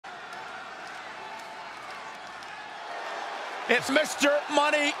It's Mr.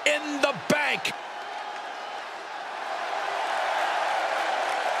 Money in the Bank.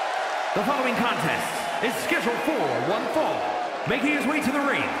 The following contest is scheduled for one fall. Making his way to the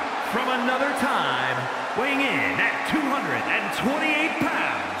ring from another time, weighing in at 228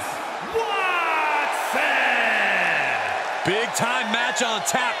 pounds, Watson! Big time match on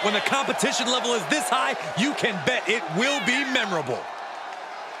tap. When the competition level is this high, you can bet it will be memorable.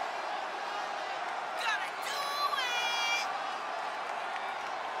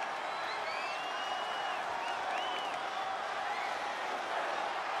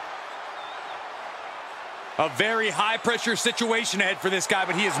 A very high-pressure situation ahead for this guy,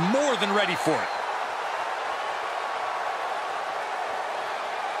 but he is more than ready for it.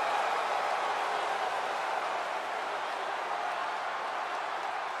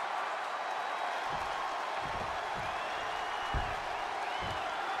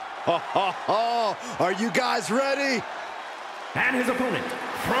 Are you guys ready? And his opponent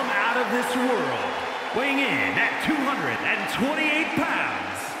from out of this world, weighing in at 228 pounds,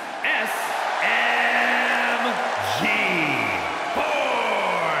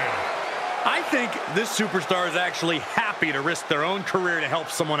 I think this superstar is actually happy to risk their own career to help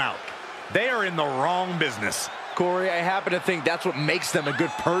someone out. They are in the wrong business. Corey, I happen to think that's what makes them a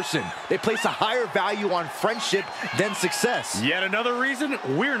good person. They place a higher value on friendship than success. Yet another reason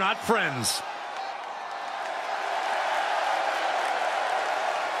we're not friends.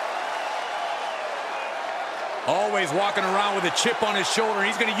 Always walking around with a chip on his shoulder.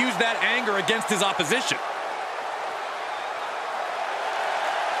 He's going to use that anger against his opposition.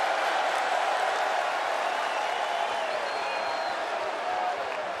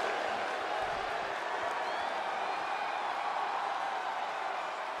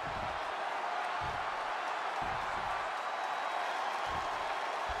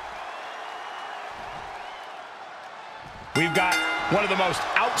 We've got one of the most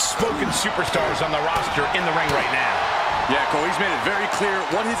outspoken superstars on the roster in the ring right now. Yeah, Cole, he's made it very clear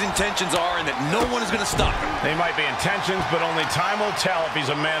what his intentions are and that no one is going to stop him. They might be intentions, but only time will tell if he's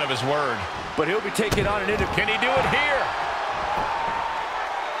a man of his word. But he'll be taking on an interview. Can he do it here?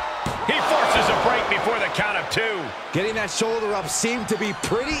 He forces a break before the count of two. Getting that shoulder up seemed to be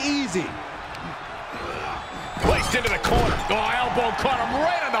pretty easy. Placed into the corner. Oh, elbow caught him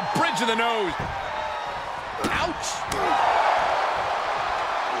right on the bridge of the nose. Ouch!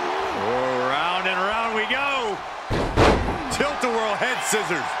 Oh, round and round we go. Tilt-a-whirl head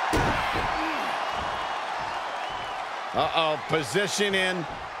scissors. Uh-oh, position in.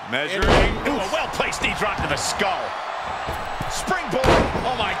 Measuring. Ooh, a well-placed knee drop to the skull. Springboard.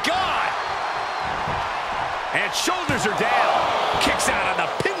 Oh, my God. And shoulders are down. Kicks out on the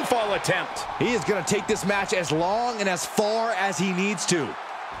pinfall attempt. He is going to take this match as long and as far as he needs to.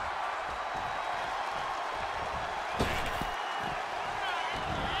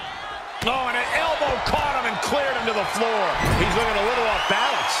 Oh, and an elbow caught him and cleared him to the floor. He's looking a little off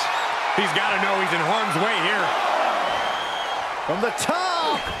balance. He's got to know he's in harm's way here. From the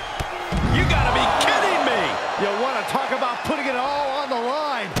top! You got to be kidding me! You want to talk about putting it all on the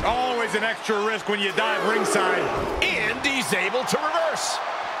line. Always an extra risk when you dive ringside. And he's able to reverse.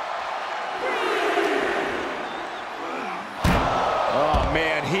 Oh,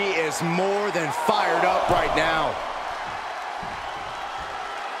 man, he is more than fired up right now.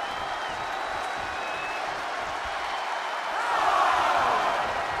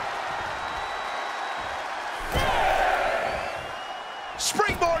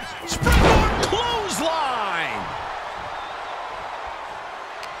 Springboard, springboard, clothesline.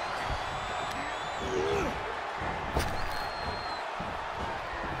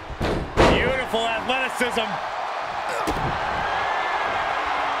 Beautiful athleticism.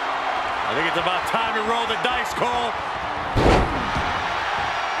 I think it's about time to roll the dice, Cole.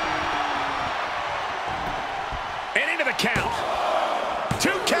 And into the count. 2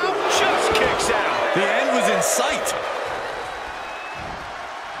 count, just kicks out. The end was in sight.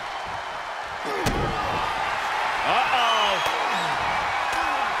 Uh-oh.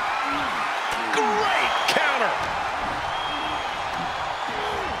 Great counter.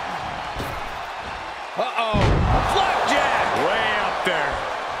 Uh-oh. Flapjack. Way up there.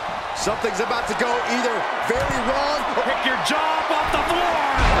 Something's about to go either very wrong or Pick your jaw up off the floor.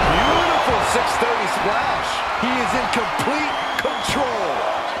 beautiful 630 splash. He is in complete control.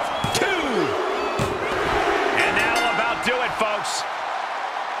 2. And that'll about do it, folks.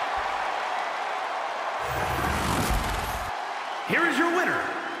 Here is your winner,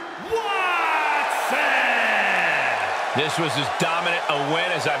 Watson! This was as dominant a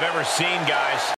win as I've ever seen, guys.